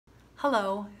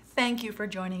Hello, thank you for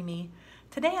joining me.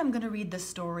 Today I'm going to read the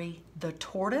story The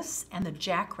Tortoise and the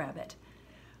Jackrabbit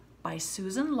by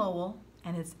Susan Lowell,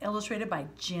 and it's illustrated by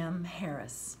Jim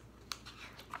Harris.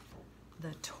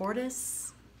 The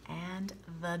Tortoise and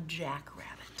the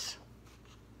Jackrabbit.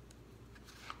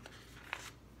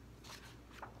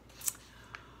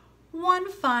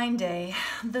 One fine day,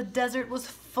 the desert was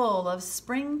full of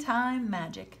springtime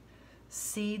magic.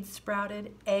 Seeds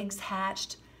sprouted, eggs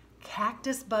hatched,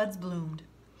 cactus buds bloomed.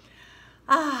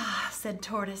 "Ah," said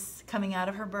Tortoise, coming out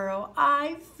of her burrow,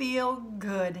 "I feel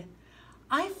good.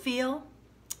 I feel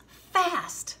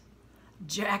fast."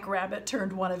 Jackrabbit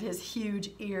turned one of his huge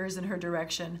ears in her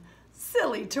direction.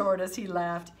 "Silly Tortoise," he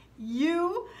laughed.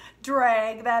 "You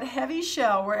drag that heavy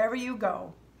shell wherever you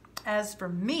go. As for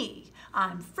me,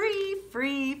 I'm free,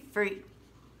 free, free."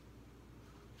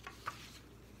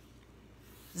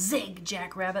 Zig,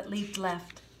 Jackrabbit leaped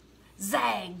left.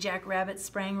 Zag, Jackrabbit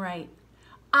sprang right.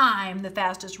 "I'm the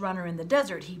fastest runner in the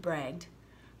desert," he bragged.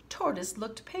 Tortoise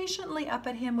looked patiently up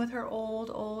at him with her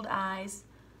old eyes.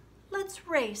 "Let's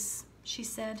race," she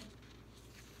said.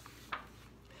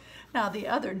 Now the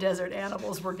other desert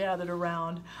animals were gathered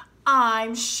around.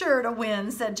 "I'm sure to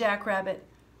win," said Jackrabbit.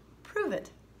 "Prove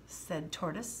it," said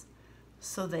Tortoise.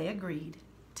 So they agreed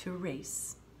to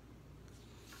race.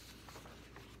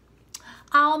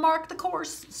 "I'll mark the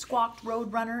course," squawked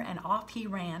Roadrunner, and off he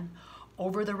ran.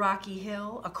 Over the rocky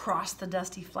hill, across the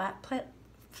dusty flat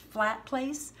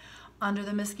place, under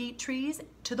the mesquite trees,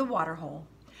 to the waterhole.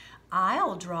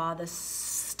 "I'll draw the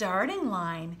starting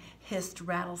line," hissed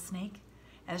Rattlesnake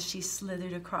as she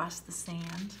slithered across the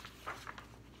sand.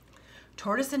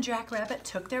 Tortoise and Jackrabbit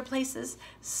took their places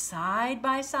side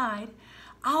by side.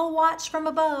 "I'll watch from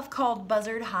above," called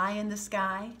Buzzard high in the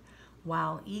sky,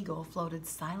 while Eagle floated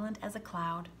silent as a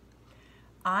cloud.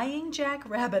 Eyeing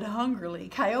Jackrabbit hungrily,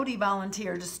 Coyote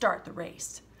volunteered to start the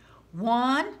race.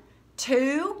 1,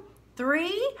 2,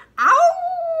 3,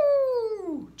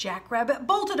 ow! Jackrabbit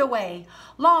bolted away.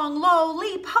 "Long, low,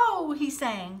 leap, ho!" he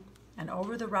sang, and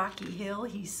over the rocky hill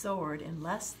he soared in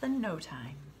less than no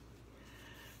time.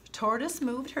 Tortoise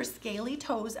moved her scaly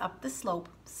toes up the slope.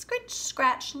 Scritch,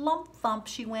 scratch, lump, thump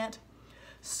she went.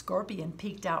 Scorpion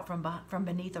peeked out from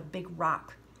beneath a big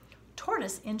rock.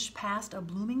 Tortoise inched past a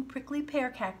blooming prickly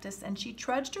pear cactus, and she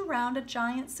trudged around a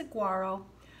giant saguaro.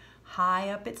 High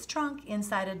up its trunk,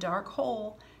 inside a dark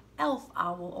hole, Elf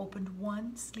Owl opened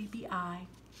one sleepy eye.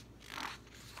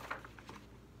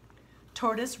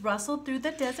 Tortoise rustled through the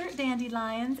desert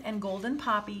dandelions and golden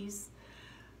poppies,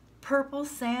 purple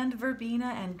sand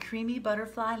verbena and creamy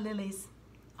butterfly lilies.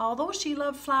 Although she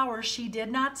loved flowers, she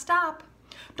did not stop.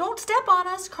 "Don't step on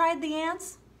us," cried the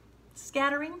ants,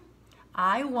 scattering.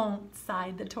 "I won't,"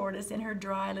 sighed the Tortoise in her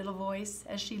dry little voice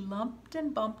as she lumped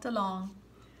and bumped along.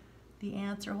 The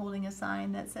ants are holding a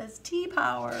sign that says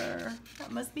T-Power.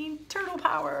 That must mean turtle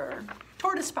power,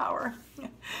 tortoise power.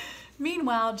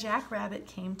 Meanwhile, Jackrabbit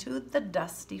came to the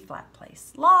dusty flat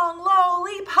place. "Long, low,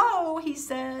 leap, ho!" he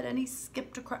said, and he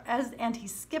skipped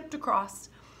across.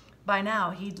 By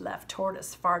now, he'd left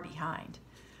Tortoise far behind.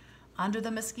 Under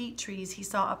the mesquite trees, he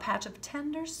saw a patch of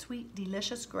tender, sweet,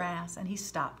 delicious grass, and he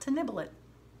stopped to nibble it.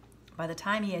 By the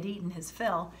time he had eaten his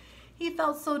fill, he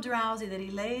felt so drowsy that he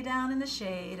lay down in the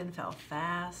shade and fell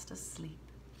fast asleep.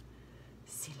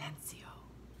 Silencio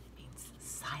means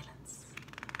silence,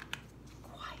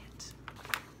 quiet.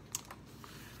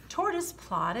 Tortoise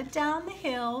plodded down the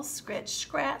hill, scritch,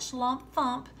 scratch, lump,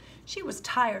 thump. She was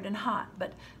tired and hot,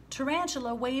 but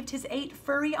Tarantula waved his 8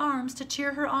 furry arms to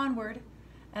cheer her onward.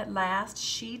 At last,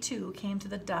 she too came to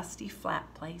the dusty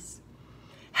flat place.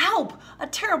 "Help! A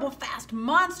terrible fast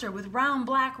monster with round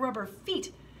black rubber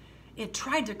feet. It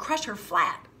tried to crush her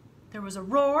flat." There was a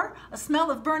roar, a smell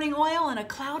of burning oil, and a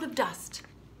cloud of dust.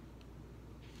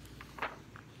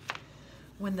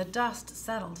 When the dust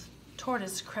settled,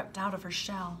 Tortoise crept out of her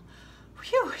shell.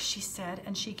 "Whew," she said,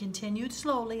 and she continued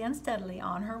slowly and steadily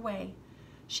on her way.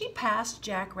 She passed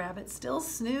Jackrabbit, still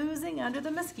snoozing under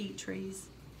the mesquite trees.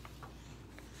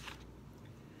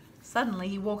 Suddenly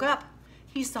he woke up.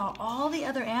 He saw all the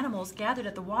other animals gathered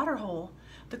at the waterhole.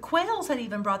 The quails had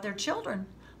even brought their children,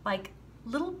 like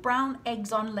little brown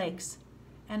eggs on legs.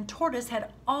 And Tortoise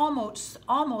had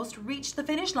almost reached the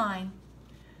finish line.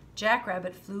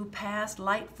 Jackrabbit flew past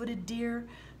light-footed deer,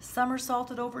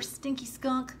 somersaulted over stinky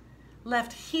skunk,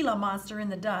 left Gila Monster in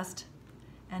the dust,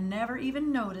 and never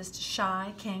even noticed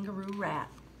shy kangaroo rat.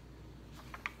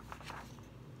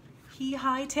 He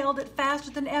hightailed it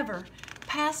faster than ever,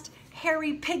 past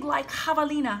hairy pig-like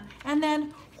javelina, and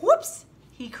then, whoops,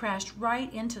 he crashed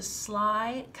right into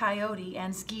sly Coyote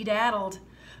and skedaddled.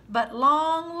 But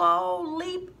long, low,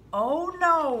 leap, Oh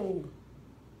no!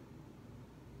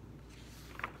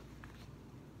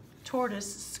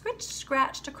 Tortoise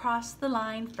scratched across the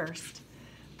line first.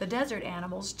 The desert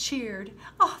animals cheered.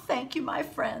 "Oh, thank you, my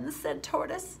friends," said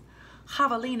Tortoise.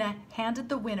 Javelina handed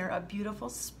the winner a beautiful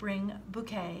spring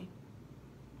bouquet.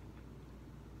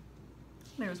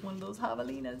 There's one of those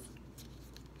javelinas.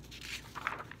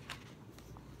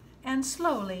 And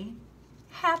slowly,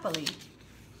 happily,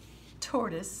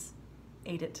 Tortoise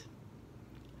ate it.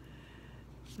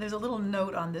 There's a little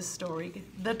note on this story.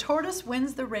 The tortoise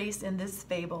wins the race in this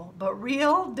fable, but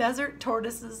real desert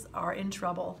tortoises are in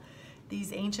trouble.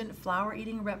 These ancient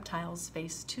flower-eating reptiles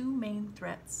face two main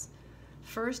threats.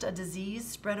 First, a disease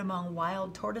spread among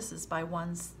wild tortoises by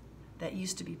ones that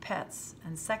used to be pets.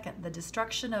 And second, the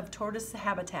destruction of tortoise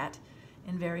habitat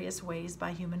in various ways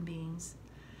by human beings.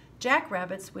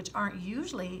 Jackrabbits, which aren't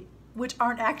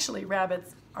actually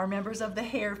rabbits, are members of the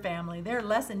hare family. They're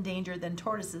less endangered than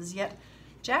tortoises, yet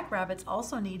jackrabbits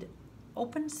also need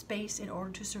open space in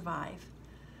order to survive.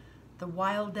 The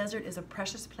wild desert is a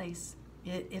precious place.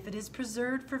 If it is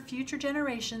preserved for future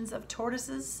generations of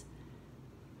tortoises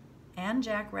and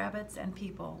jackrabbits and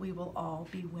people, we will all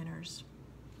be winners.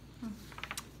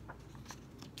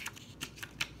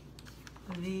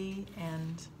 The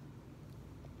end.